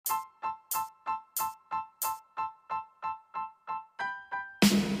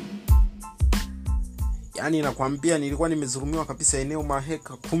Yaani nakwambia nilikuwa nimezulumiwa kabisa eneo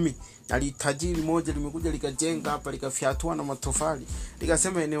maheka 10. Na litajiri moja limekuja likajenga hapa likafyatua na matofali.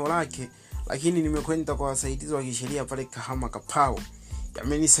 Likasema eneo lake, lakini nimekwenda kwa wasaidizi wa kisheria pale Kahama Kapao.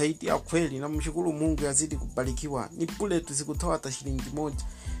 Yamenisaidia kweli, namshukuru Mungu yazidi kubarikiwa. Ni bure tu, sikutoa hata shilingi moja.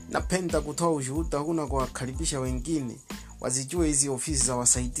 Napenda kutoa ushuhuda huna kwa kukaribisha wengine wazijue hizi ofisi za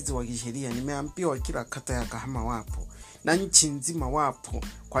wasaidizi wa kisheria. Nimeambiwa kila kata ya Kahama wapo na nchi nzima wapo.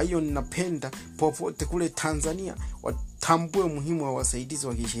 Kwa hiyo ninapenda popote kule Tanzania watambue muhimu wa wasaidizi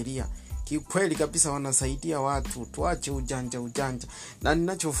wa kisheria. Kikweli kabisa wanasaidia watu, tuache ujanja. Na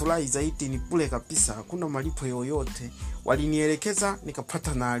ninachofurahi zaidi ni bure kabisa, hakuna malipo yoyote. Walinielekeza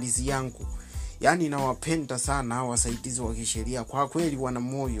nikapata na ardhi yangu. Yaani nawapenda sana hao wasaidizi wa kisheria. Kwa kweli wana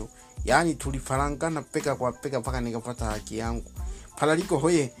moyo. Yaani tulifarangana peka kwa peka mpaka nikapata haki yangu. Paraliko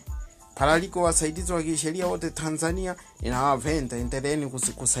hoye. Paraliko wasaidizi wa kisheria wote Tanzania, ninawapenda. Endeleeni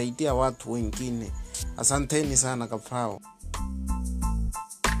kusaidia watu wengine. Asanteni sana Kapao.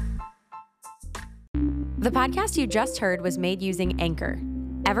 The podcast you just heard was made using Anchor.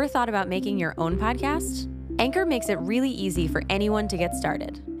 Ever thought about making your own podcast? Anchor makes it really easy for anyone to get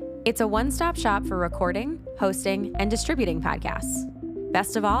started. It's a one-stop shop for recording, hosting, and distributing podcasts.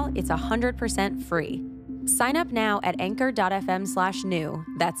 Best of all, it's 100% free. Sign up now at anchor.fm/new.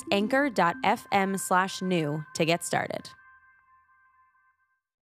 That's anchor.fm/new to get started.